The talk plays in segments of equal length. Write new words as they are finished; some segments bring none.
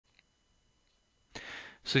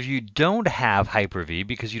So if you don't have Hyper-V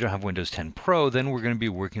because you don't have Windows 10 Pro, then we're going to be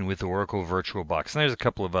working with Oracle VirtualBox. And there's a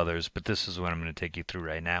couple of others, but this is what I'm going to take you through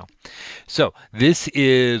right now. So this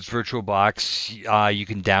is VirtualBox. You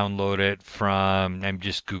can download it from,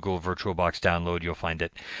 just Google VirtualBox download, you'll find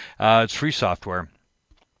it. It's free software.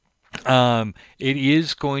 It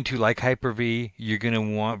is going to, like Hyper-V, you're going to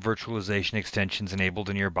want virtualization extensions enabled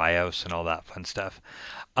in your BIOS and all that fun stuff.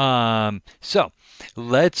 So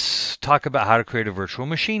let's talk about how to create a virtual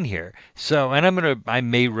machine here. So, and I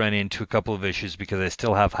may run into a couple of issues because I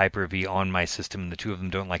still have Hyper-V on my system and the two of them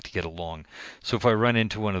don't like to get along. So if I run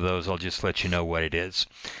into one of those, I'll just let you know what it is.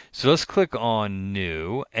 So let's click on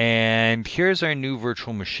new, and here's our new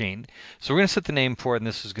virtual machine. So we're going to set the name for it, and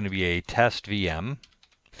this is going to be a test VM.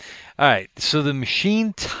 All right, so the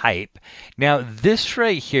machine type. Now, this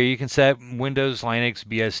right here, you can set Windows, Linux,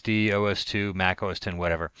 BSD, OS2, Mac OS 10,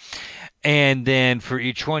 whatever. And then for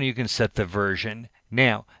each one, you can set the version.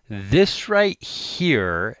 Now, this right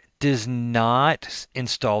here does not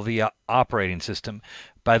install the operating system.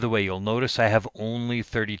 By the way, you'll notice I have only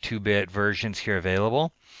 32-bit versions here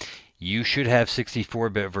available. You should have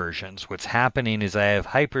 64-bit versions. What's happening is I have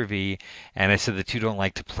Hyper-V, and I said the two don't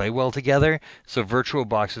like to play well together, so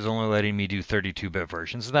VirtualBox is only letting me do 32-bit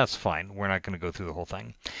versions, and that's fine. We're not going to go through the whole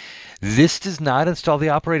thing. This does not install the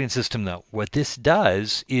operating system, though. What this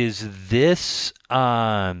does is this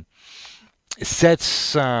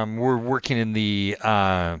sets, we're working in the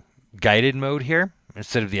guided mode here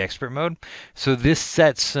instead of the expert mode. So this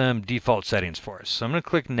sets some default settings for us. So I'm going to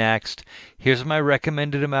click next. Here's my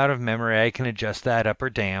recommended amount of memory. I can adjust that up or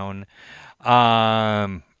down.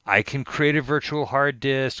 I can create a virtual hard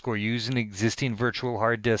disk or use an existing virtual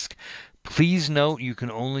hard disk. Please note you can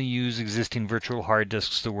only use existing virtual hard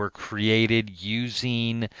disks that were created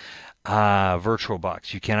using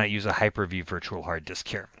VirtualBox. You cannot use a Hyper-V virtual hard disk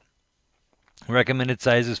here. Recommended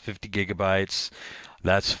size is 50 gigabytes.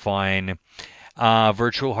 That's fine.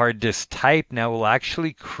 Virtual hard disk type now will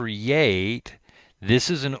actually create. This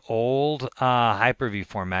is an old Hyper-V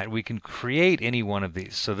format. We can create any one of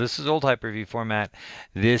these. So this is old Hyper-V format.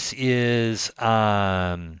 This is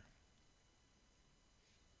VMware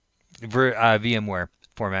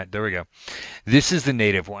format. There we go. This is the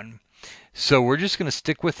native one. So we're just going to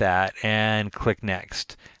stick with that and click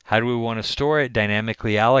next. How do we want to store it?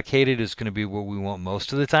 Dynamically allocated is going to be what we want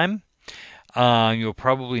most of the time. You'll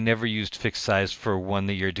probably never use fixed size for one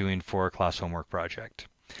that you're doing for a class homework project.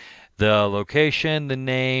 The location, the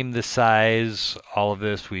name, the size, all of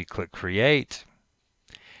this, we click create.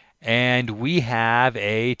 And we have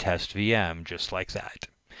a test VM just like that.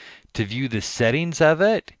 To view the settings of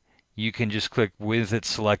it, you can just click with it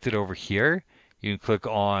selected over here. You can click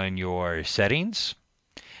on your settings,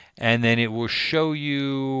 and then it will show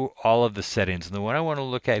you all of the settings. And the one I want to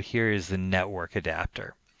look at here is the network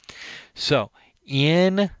adapter. So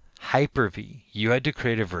in Hyper-V, you had to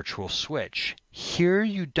create a virtual switch. Here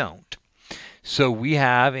you don't. So we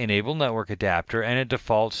have enable network adapter, and it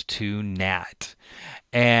defaults to NAT.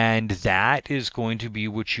 And that is going to be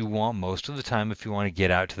what you want most of the time if you want to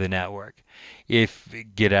get out to the network.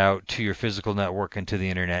 Get out to your physical network and to the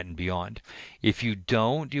internet and beyond. If you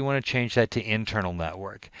don't, you want to change that to internal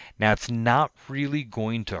network. Now, it's not really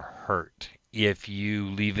going to hurt if you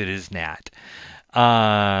leave it as NAT.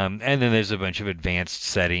 And then there's a bunch of advanced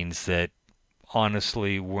settings that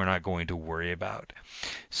honestly we're not going to worry about.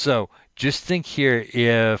 So just think here,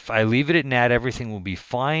 if I leave it at NAT, everything will be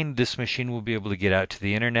fine. This machine will be able to get out to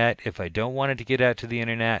the internet. If I don't want it to get out to the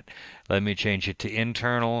internet, let me change it to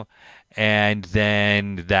internal, and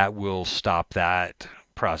then that will stop that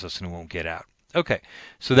process and it won't get out. Okay,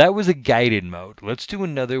 so that was a guided mode. Let's do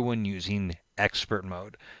another one using expert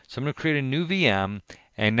mode. So I'm going to create a new VM,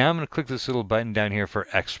 and now I'm going to click this little button down here for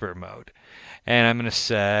expert mode. And I'm going to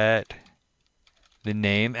set the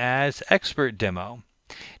name as expert demo.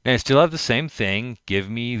 Now I still have the same thing. Give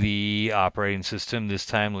me the operating system. This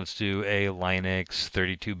time let's do a Linux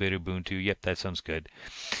 32-bit Ubuntu. Yep, that sounds good.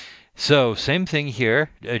 So same thing here.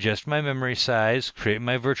 Adjust my memory size. Create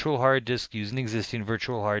my virtual hard disk. Use an existing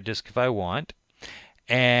virtual hard disk if I want.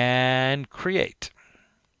 And create.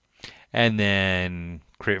 And then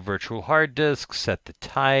create virtual hard disk. Set the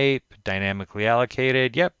type. Dynamically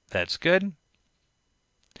allocated. Yep, that's good.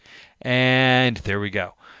 And there we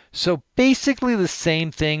go. So basically the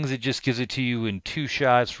same things, it just gives it to you in 2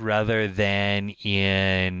 shots rather than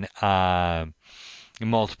in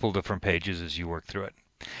multiple different pages as you work through it.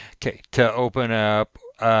 Okay, to open up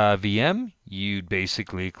a VM, you'd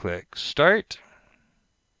basically click Start.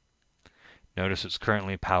 Notice it's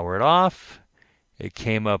currently powered off. It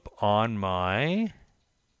came up on my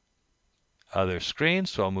other screen,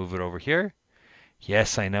 so I'll move it over here.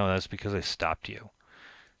 Yes, I know. That's because I stopped you.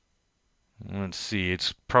 Let's see.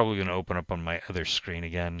 It's probably going to open up on my other screen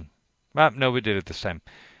again. No, we did it this time.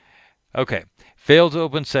 Okay. Failed to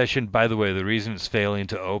open session. By the way, the reason it's failing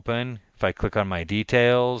to open, if I click on my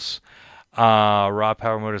details, raw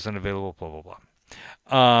power mode is unavailable, blah, blah,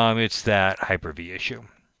 blah. It's that Hyper-V issue.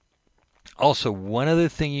 Also, one other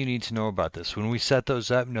thing you need to know about this. When we set those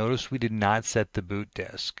up, notice we did not set the boot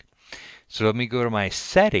disk. So let me go to my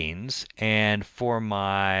settings, and for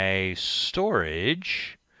my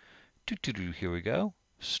storage, here we go,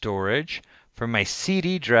 storage. For my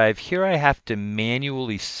CD drive, here I have to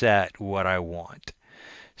manually set what I want.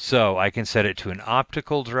 So I can set it to an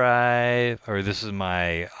optical drive, or this is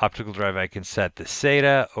my optical drive. I can set the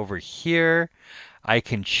SATA over here. I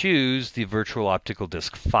can choose the virtual optical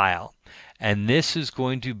disk file. And this is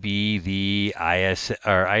going to be the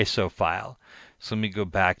ISO file. So let me go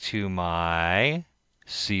back to my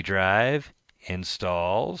C drive,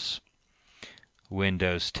 installs,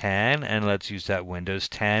 Windows 10, and let's use that Windows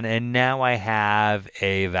 10. And now I have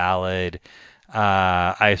a valid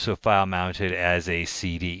ISO file mounted as a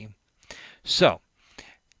CD. So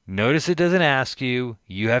notice it doesn't ask you.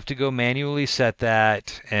 You have to go manually set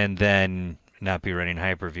that and then not be running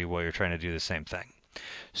Hyper-V while you're trying to do the same thing.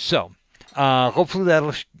 So hopefully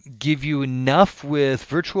that'll give you enough with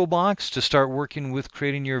VirtualBox to start working with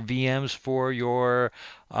creating your VMs for your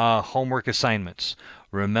homework assignments.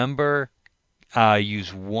 Remember,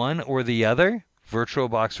 use one or the other,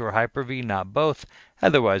 VirtualBox or Hyper-V, not both.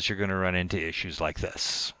 Otherwise, you're going to run into issues like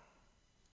this.